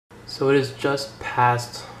So it is just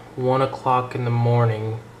past 1 o'clock in the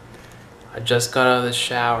morning. I just got out of the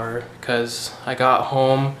shower because I got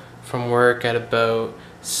home from work at about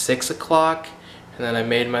 6 o'clock, and then I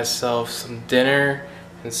made myself some dinner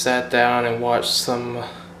and sat down and watched some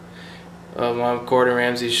of one of Gordon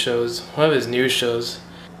Ramsay's shows, one of his new shows.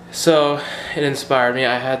 So it inspired me.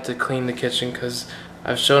 I had to clean the kitchen because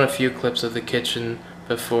I've shown a few clips of the kitchen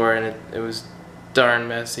before and it was darn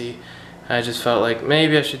messy. I just felt like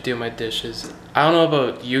maybe I should do my dishes. I don't know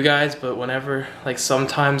about you guys, but whenever, like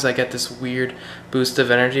sometimes I get this weird boost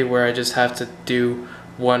of energy where I just have to do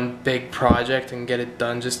one big project and get it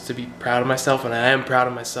done just to be proud of myself, and I am proud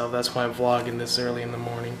of myself. That's why I'm vlogging this early in the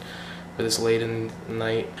morning or this late in the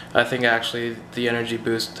night. I think actually the energy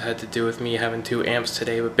boost had to do with me having 2 amps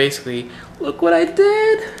today, but basically, look what I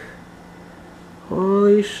did!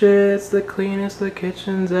 Holy shit, it's the cleanest the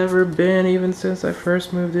kitchen's ever been, even since I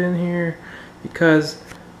first moved in here. Because,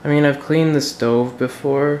 I mean, I've cleaned the stove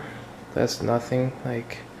before. That's nothing.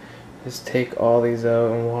 Like, just take all these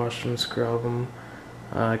out and wash them, scrub them.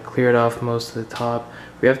 Cleared off most of the top.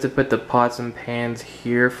 We have to put the pots and pans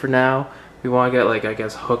here for now. We want to get, like, I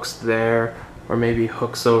guess hooks there, or maybe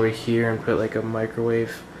hooks over here and put like a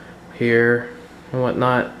microwave here and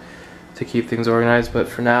whatnot to keep things organized. But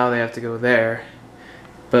for now, they have to go there.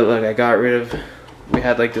 But look, I got rid of, we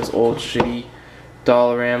had like this old shitty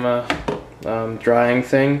Dollarama drying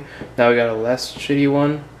thing. Now we got a less shitty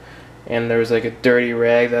one. And there was like a dirty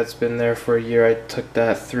rag that's been there for a year. I took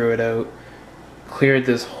that, threw it out, cleared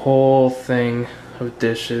this whole thing of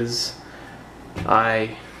dishes.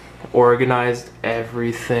 I organized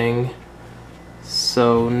everything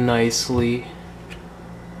so nicely.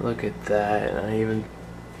 Look at that. And I even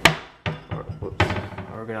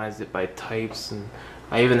organized it by types, and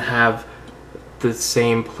I even have the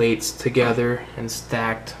same plates together and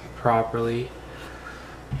stacked properly.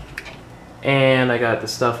 And I got the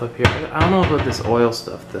stuff up here. I don't know about this oil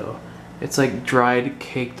stuff though. It's like dried,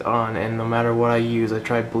 caked on, and no matter what I use, I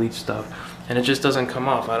tried bleach stuff and it just doesn't come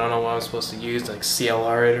off. I don't know what I'm supposed to use, like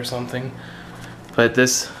CLR it or something. But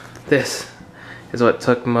this is what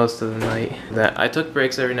took most of the night. That I took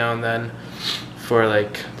breaks every now and then for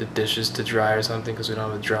like the dishes to dry or something because we don't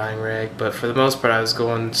have a drying rag, but for the most part I was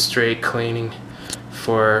going straight cleaning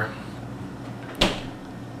for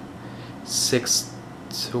 6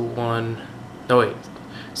 to 1, no wait,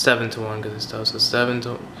 7 to 1 because it's tough,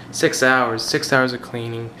 so 6 hours of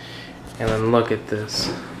cleaning. And then look at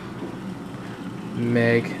this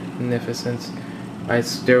magnificence.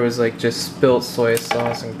 There was like just spilt soy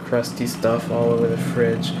sauce and crusty stuff all over the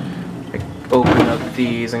fridge. I opened up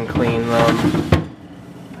these and cleaned them.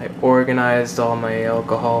 I organized all my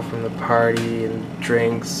alcohol from the party and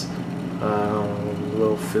drinks,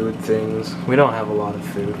 little food things. We don't have a lot of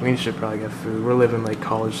food. We should probably get food. We're living like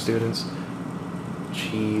college students.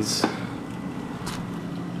 Cheese.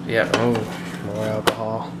 Yeah, oh, more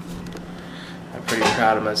alcohol. I'm pretty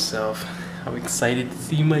proud of myself. I'm excited to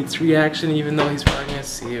see Mike's reaction, even though he's probably gonna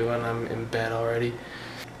see it when I'm in bed already.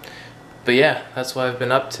 But yeah, that's what I've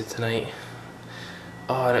been up to tonight.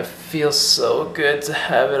 Oh, and it feels so good to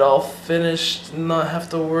have it all finished and not have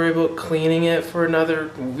to worry about cleaning it for another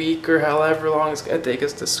week or however long it's gonna take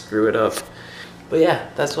us to screw it up. But yeah,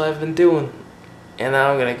 that's what I've been doing. And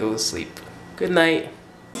now I'm gonna go to sleep. Good night.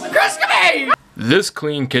 This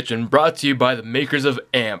clean kitchen brought to you by the makers of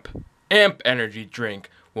AMP. AMP energy drink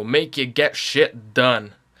will make you get shit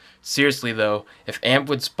done. Seriously though, if AMP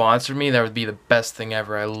would sponsor me, that would be the best thing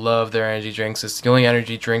ever. I love their energy drinks. It's the only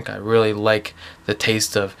energy drink I really like the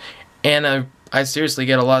taste of. And I seriously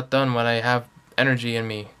get a lot done when I have energy in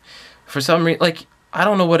me. For some reason, like, I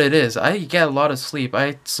don't know what it is. I get a lot of sleep.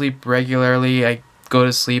 I sleep regularly. I go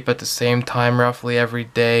to sleep at the same time roughly every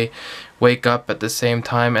day. Wake up at the same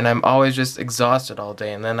time. And I'm always just exhausted all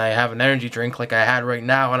day. And then I have an energy drink like I had right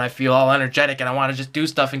now. And I feel all energetic and I want to just do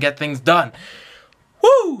stuff and get things done.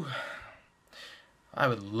 Woo! I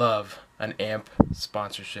would love an AMP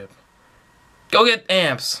sponsorship. Go get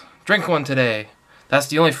AMPs. Drink one today. That's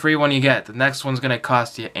the only free one you get. The next one's gonna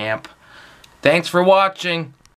cost you AMP. Thanks for watching.